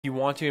If you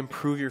want to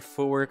improve your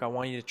footwork, I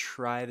want you to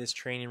try this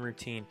training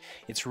routine.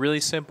 It's really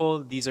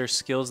simple. These are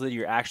skills that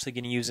you're actually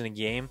going to use in a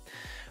game.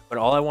 But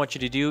all I want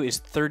you to do is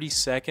 30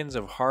 seconds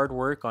of hard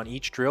work on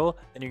each drill.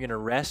 Then you're going to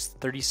rest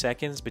 30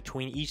 seconds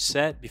between each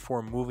set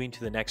before moving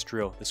to the next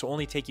drill. This will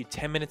only take you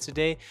 10 minutes a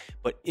day,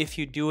 but if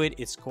you do it,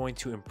 it's going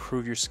to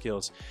improve your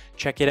skills.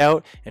 Check it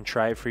out and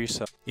try it for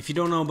yourself. If you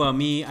don't know about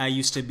me, I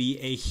used to be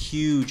a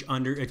huge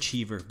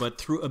underachiever, but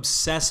through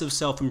obsessive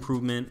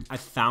self-improvement, I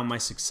found my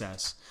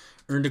success.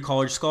 Earned a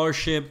college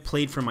scholarship,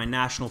 played for my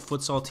national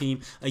futsal team,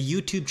 a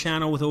YouTube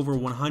channel with over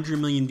 100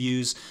 million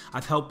views.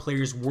 I've helped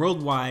players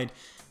worldwide,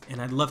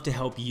 and I'd love to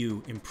help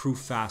you improve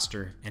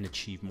faster and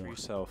achieve more.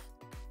 Yourself.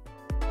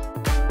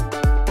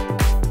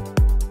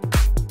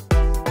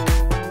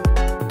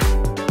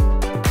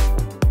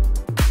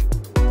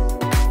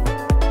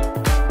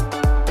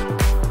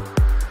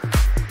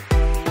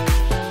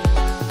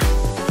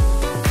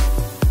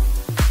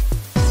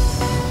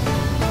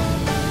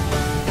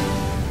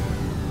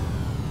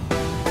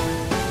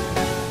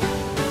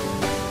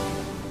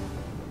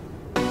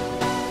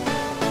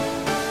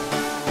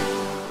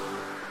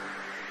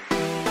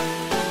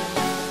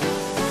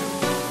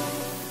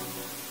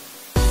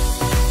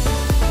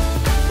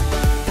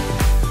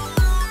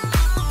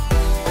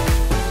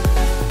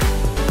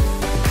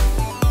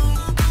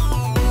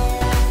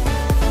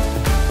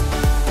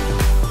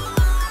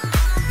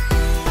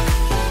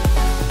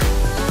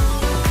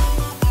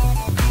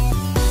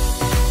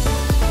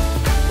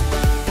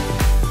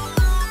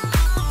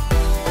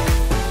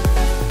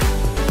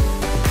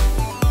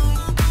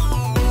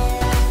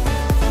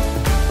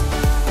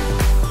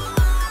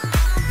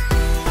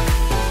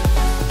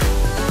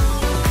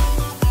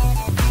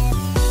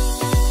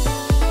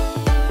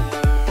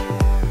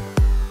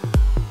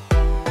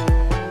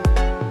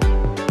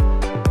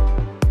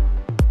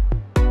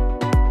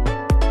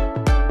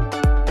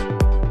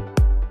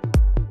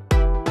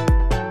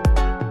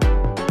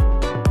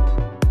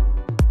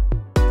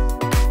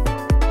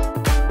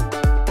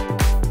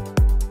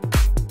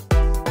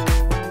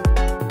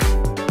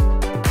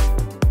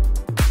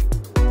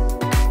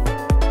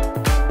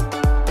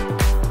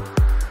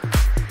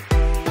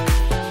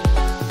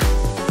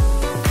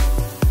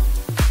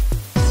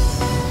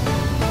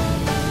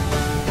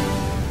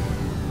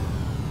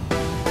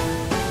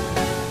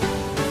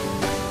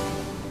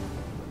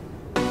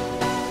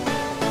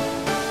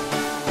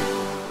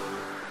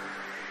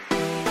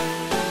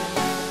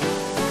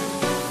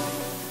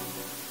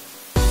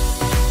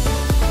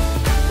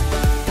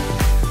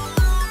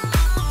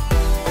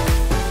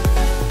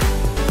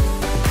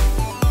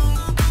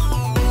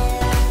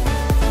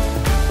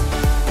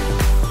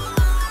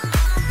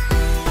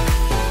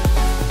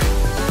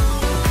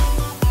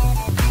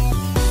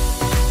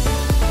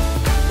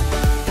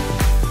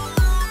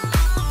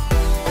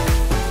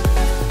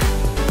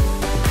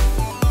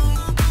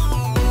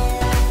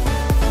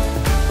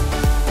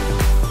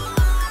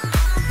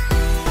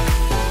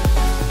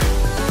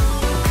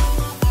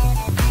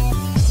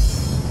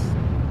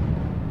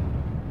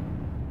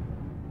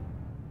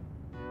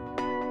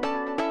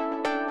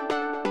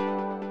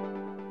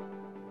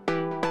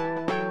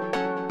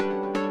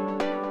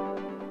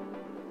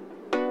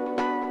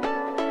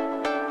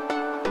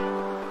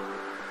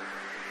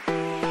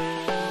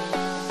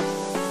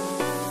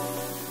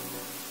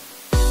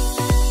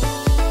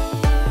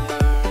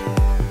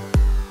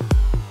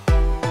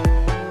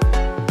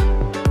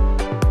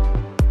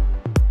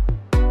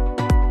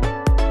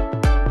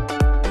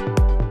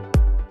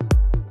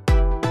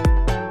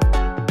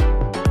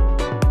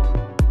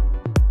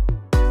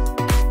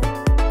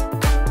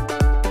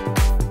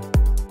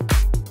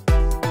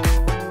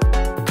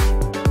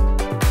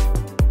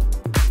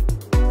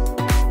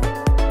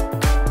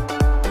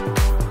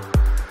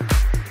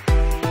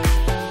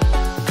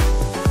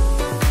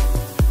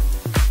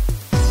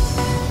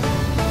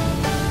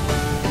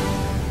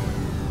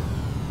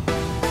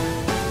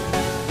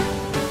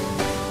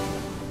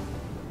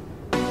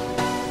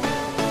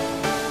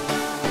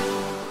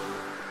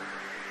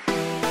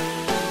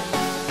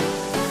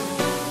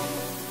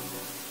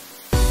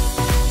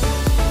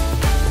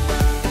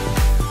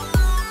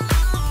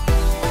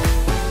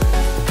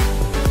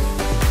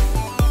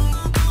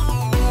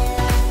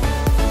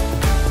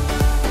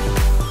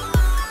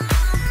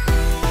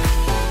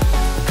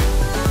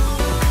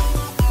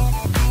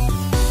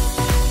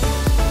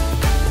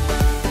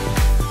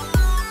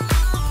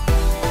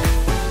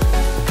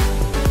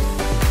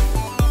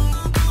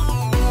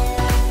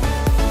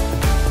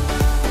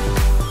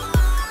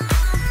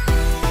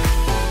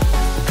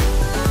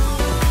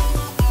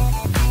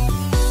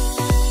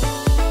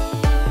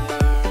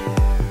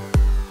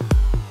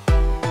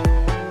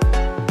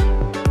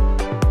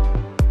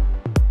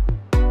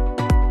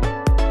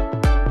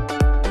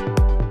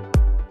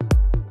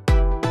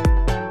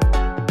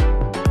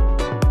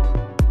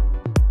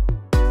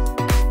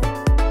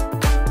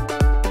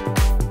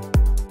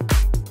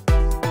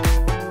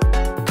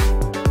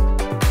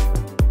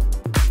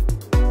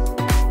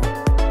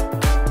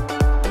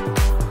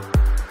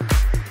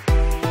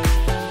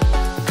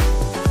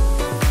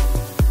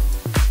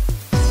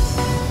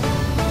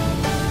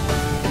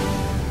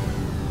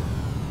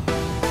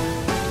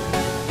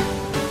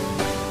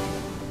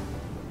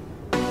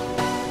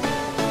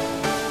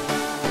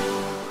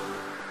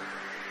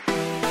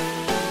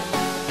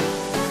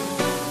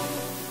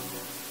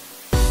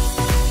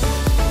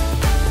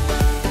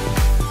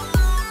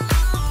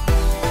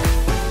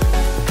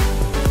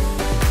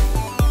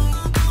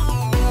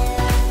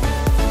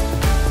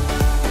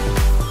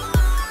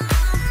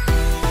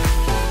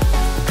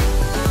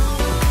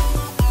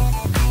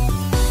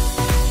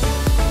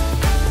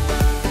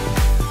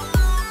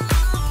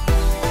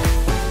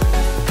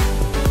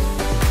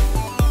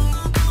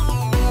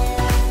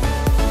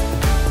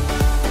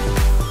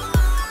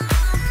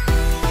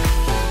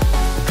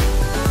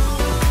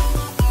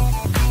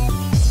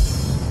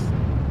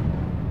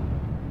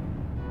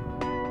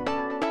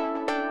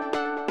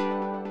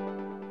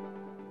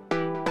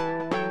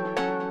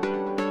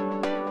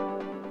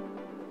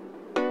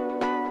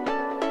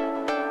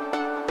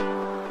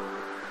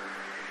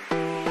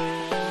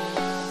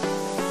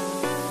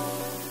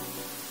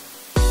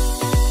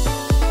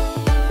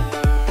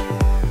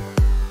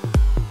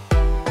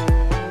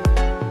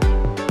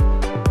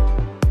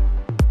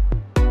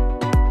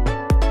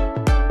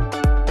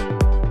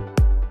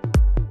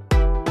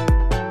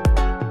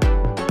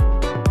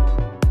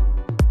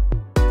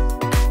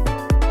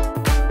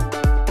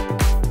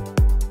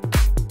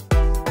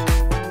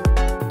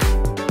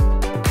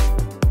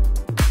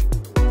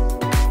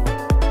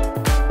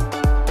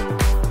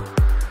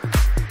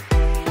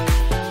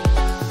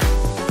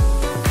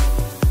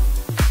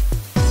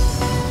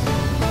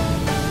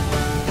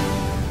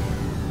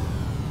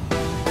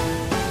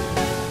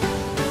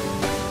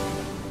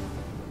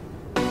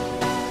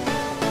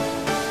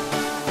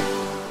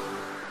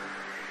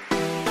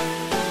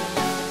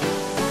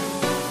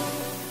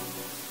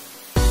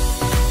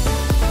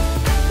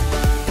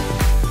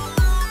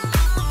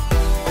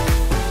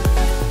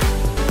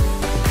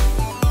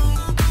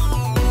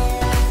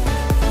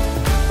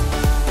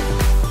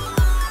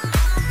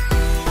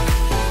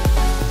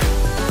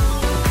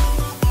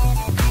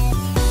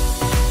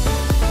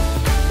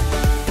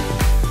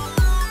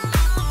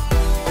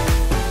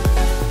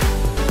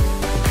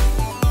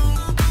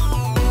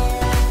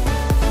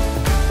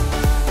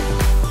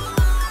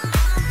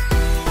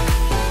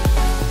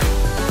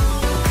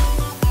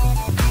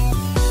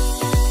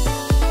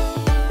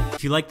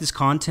 like this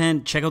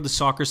content, check out the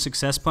Soccer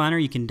Success Planner.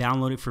 You can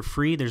download it for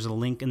free. There's a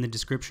link in the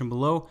description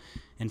below.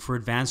 And for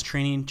advanced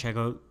training, check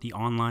out the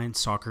Online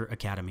Soccer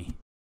Academy.